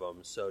one of them.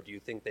 So do you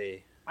think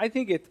they... I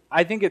think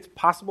it's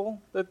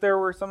possible that there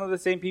were some of the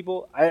same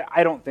people.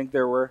 I don't think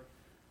there were.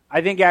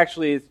 I think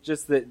actually it's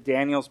just that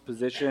Daniel's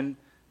position,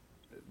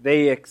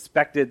 they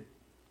expected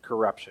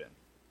corruption.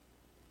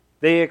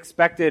 They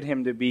expected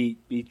him to be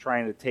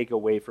trying to take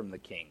away from the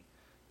king,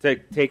 to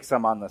take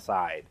some on the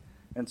side.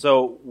 And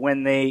so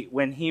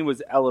when he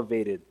was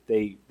elevated,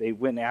 they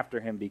went after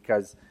him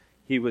because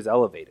he was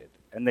elevated,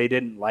 and they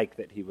didn't like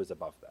that he was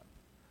above them.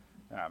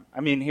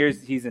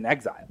 He's in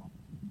exile.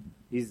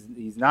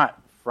 He's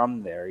not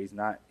from there.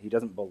 He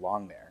doesn't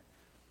belong there,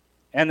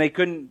 and they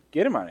couldn't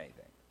get him on anything.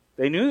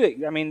 They knew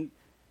that.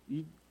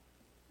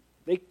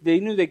 They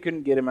knew they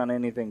couldn't get him on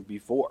anything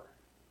before.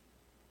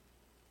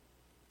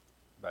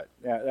 But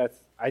yeah,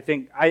 I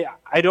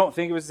don't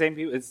think it was the same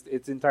people.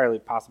 It's entirely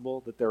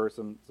possible that there were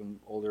some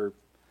older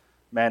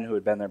men who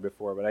had been there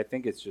before, but I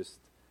think it's just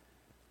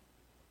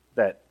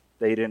that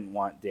they didn't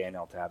want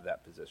Daniel to have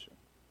that position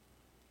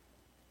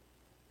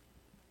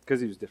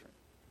because he was different.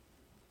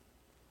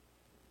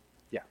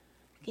 Yeah.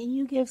 Can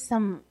you give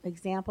some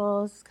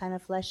examples, kind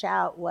of flesh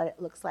out what it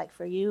looks like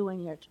for you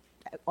when you're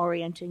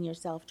orienting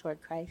yourself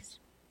toward Christ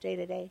day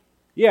to day?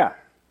 Yeah.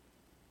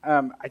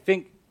 I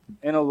think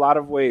in a lot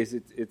of ways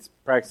it's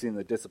practicing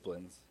the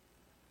disciplines,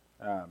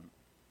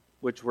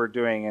 which we're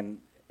doing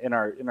in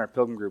our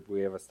Pilgrim group.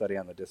 We have a study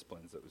on the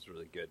disciplines that was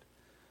really good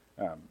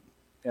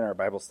in our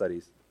Bible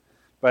studies.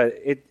 But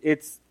it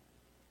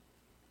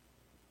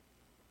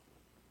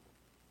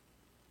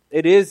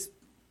is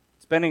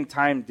spending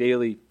time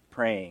daily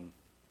praying.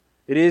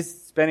 It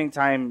is spending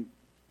time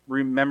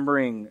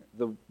remembering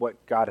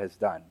what God has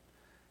done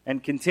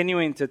and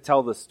continuing to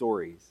tell the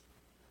stories.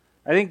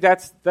 I think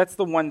that's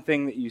the one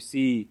thing that you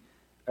see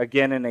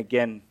again and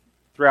again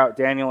throughout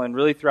Daniel and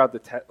really throughout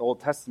the Old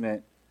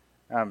Testament,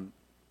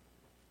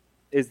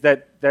 is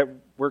that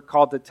we're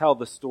called to tell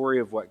the story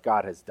of what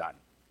God has done.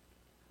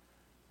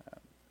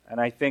 And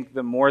I think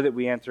the more that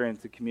we enter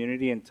into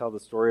community and tell the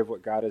story of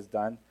what God has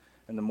done,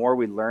 and the more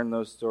we learn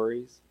those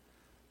stories,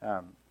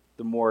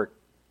 the more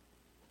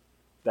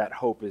that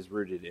hope is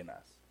rooted in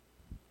us.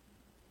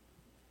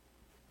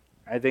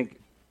 I think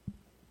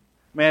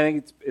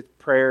it's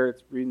prayer,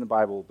 it's reading the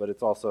Bible, but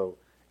it's also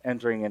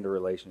entering into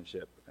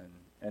relationship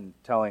and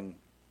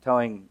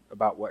telling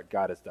about what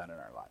God has done in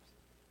our lives,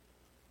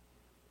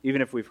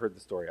 even if we've heard the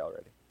story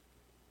already.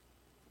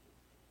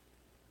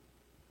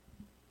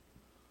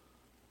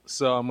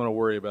 So I'm going to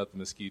worry about the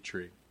mesquite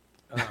tree.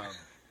 I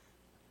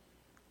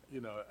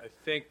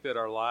think that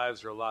our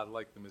lives are a lot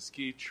like the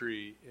mesquite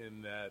tree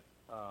in that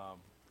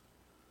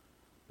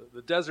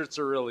the desert's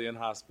a really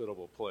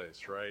inhospitable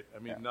place, right?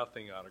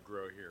 Nothing ought to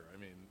grow here.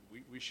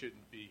 We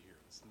shouldn't be here.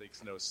 This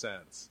makes no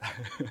sense.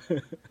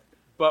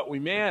 But we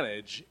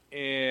manage,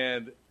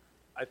 and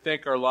I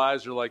think our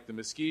lives are like the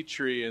mesquite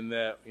tree in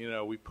that,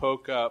 we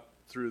poke up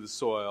through the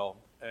soil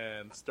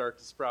and start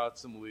to sprout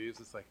some leaves.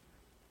 It's like,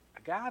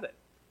 I got it.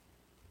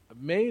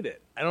 I've made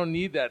it. I don't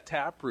need that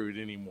taproot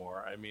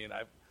anymore. I mean,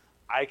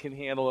 I can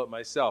handle it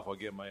myself. I'll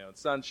get my own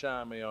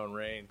sunshine, my own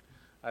rain.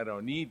 I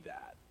don't need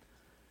that.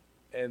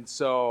 And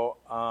so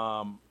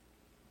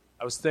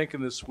I was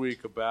thinking this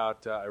week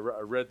about, I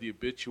read the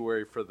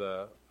obituary for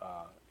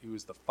he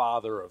was the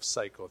father of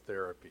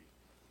psychotherapy,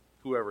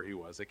 whoever he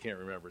was. I can't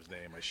remember his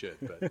name. I should.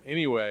 But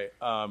anyway,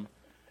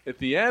 at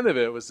the end of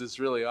it was this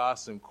really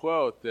awesome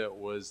quote that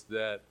was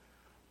that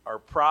our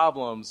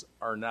problems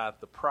are not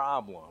the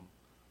problem.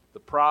 The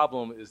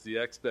problem is the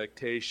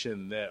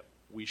expectation that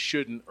we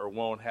shouldn't or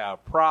won't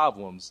have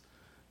problems.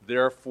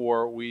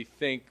 Therefore, we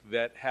think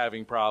that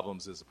having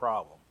problems is a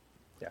problem.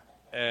 Yeah.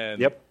 And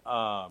Yep.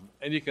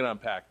 And you can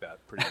unpack that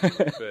pretty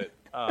good.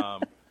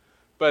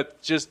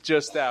 But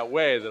just that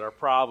way, that our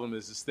problem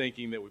is this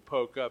thinking that we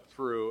poke up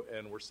through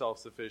and we're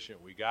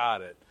self-sufficient, we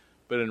got it.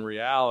 But in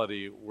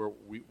reality,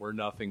 we're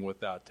nothing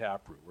without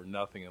taproot. We're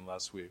nothing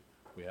unless we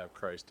have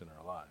Christ in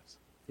our lives.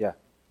 Yeah.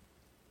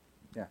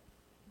 Yeah.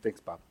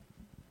 Thanks, Bob.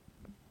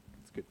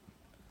 That's good.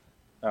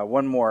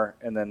 One more,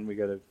 and then we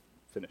got to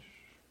finish.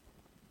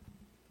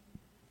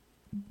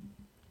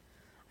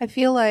 I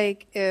feel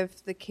like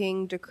if the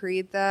king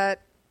decreed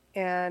that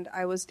and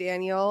I was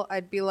Daniel,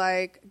 I'd be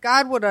like,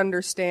 God would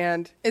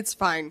understand. It's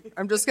fine.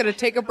 I'm just going to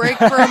take a break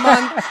for a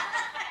month.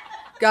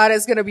 God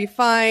is going to be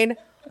fine.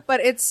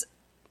 But it's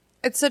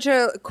such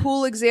a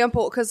cool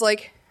example because,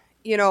 like,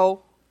 you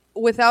know,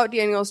 without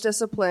Daniel's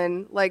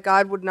discipline, like,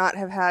 God would not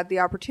have had the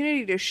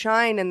opportunity to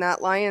shine in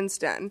that lion's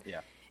den.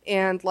 Yeah.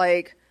 And,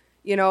 like,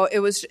 you know,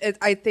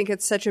 I think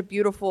it's such a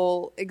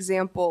beautiful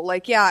example.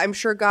 Like, yeah, I'm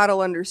sure God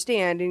will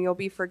understand and you'll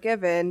be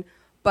forgiven.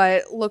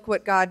 But look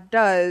what God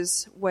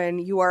does when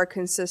you are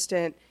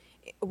consistent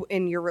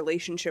in your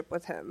relationship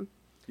with him.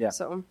 Yeah.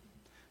 So.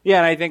 Yeah,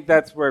 and I think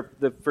that's where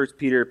the First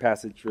Peter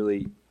passage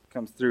really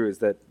comes through, is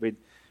that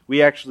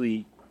we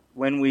actually,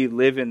 when we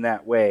live in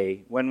that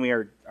way, when we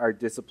are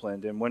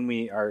disciplined, and when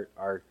we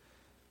are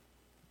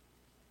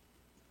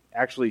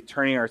actually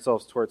turning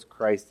ourselves towards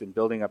Christ and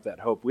building up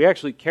that hope, we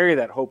actually carry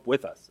that hope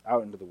with us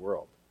out into the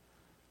world.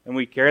 And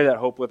we carry that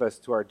hope with us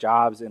to our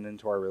jobs and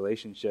into our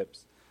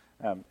relationships.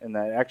 And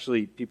that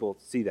actually people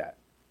see that.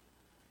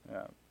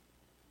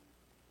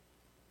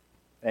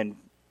 And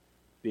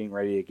being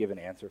ready to give an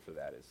answer for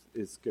that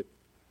is good.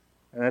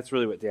 And that's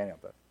really what Daniel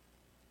does.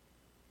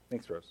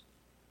 Thanks, Rose.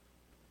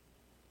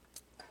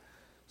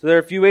 So there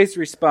are a few ways to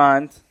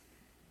respond.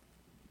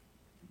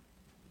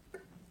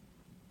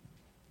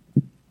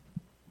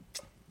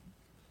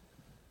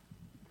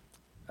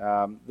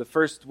 The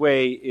first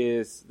way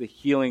is the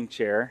healing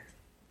chair,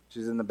 which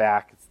is in the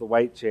back. It's the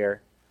white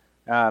chair.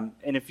 And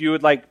if you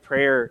would like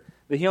prayer,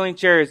 the healing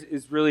chair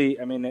is really,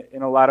 I mean,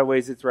 in a lot of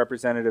ways it's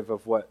representative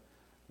of what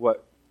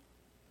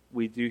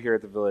we do here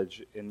at the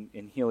Village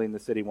in healing the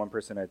city one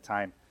person at a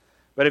time.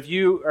 But if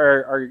you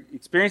are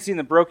experiencing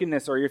the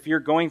brokenness, or if you're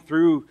going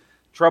through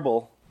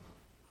trouble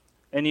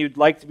and you'd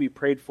like to be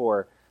prayed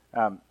for,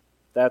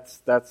 that's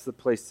the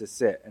place to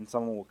sit, and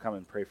someone will come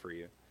and pray for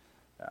you.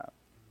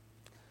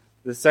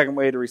 The second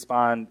way to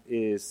respond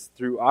is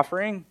through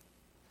offering.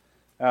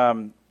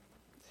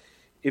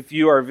 If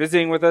you are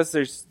visiting with us,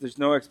 there's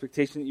no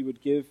expectation that you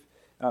would give.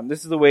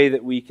 This is the way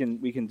that we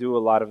can do a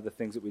lot of the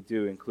things that we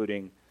do,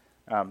 including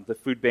the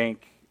food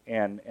bank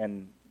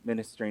and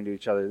ministering to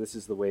each other. This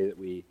is the way that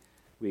we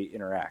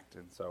interact,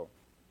 and so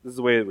this is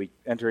the way that we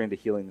enter into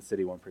healing the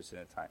city one person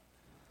at a time.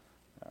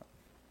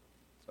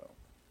 So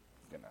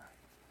I'm gonna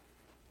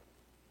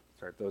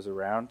start those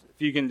around. If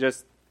you can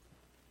just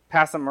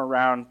pass them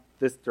around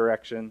this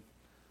direction,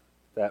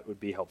 that would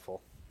be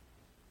helpful.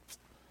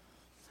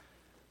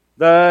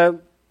 The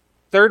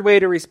third way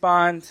to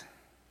respond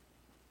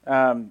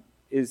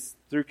is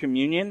through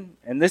communion,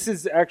 and this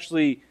is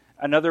actually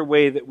another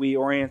way that we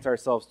orient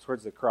ourselves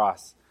towards the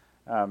cross,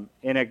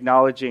 in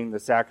acknowledging the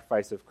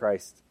sacrifice of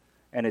Christ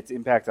and its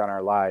impact on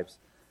our lives.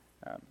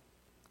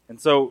 And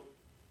so,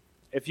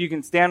 if you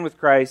can stand with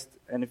Christ,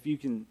 and if you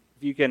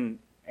can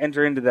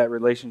enter into that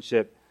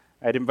relationship,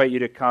 I'd invite you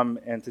to come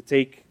and to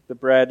take the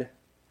bread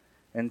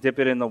and dip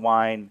it in the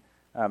wine,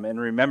 and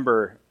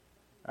remember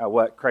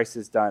what Christ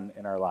has done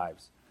in our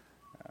lives.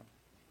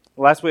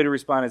 The last way to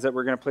respond is that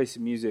we're going to play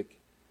some music,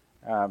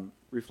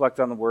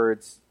 reflect on the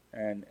words,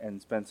 and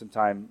spend some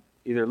time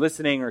either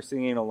listening or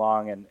singing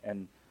along,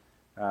 and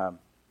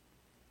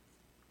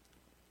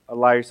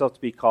allow yourself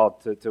to be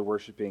called to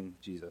worshiping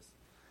Jesus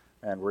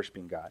and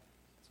worshiping God.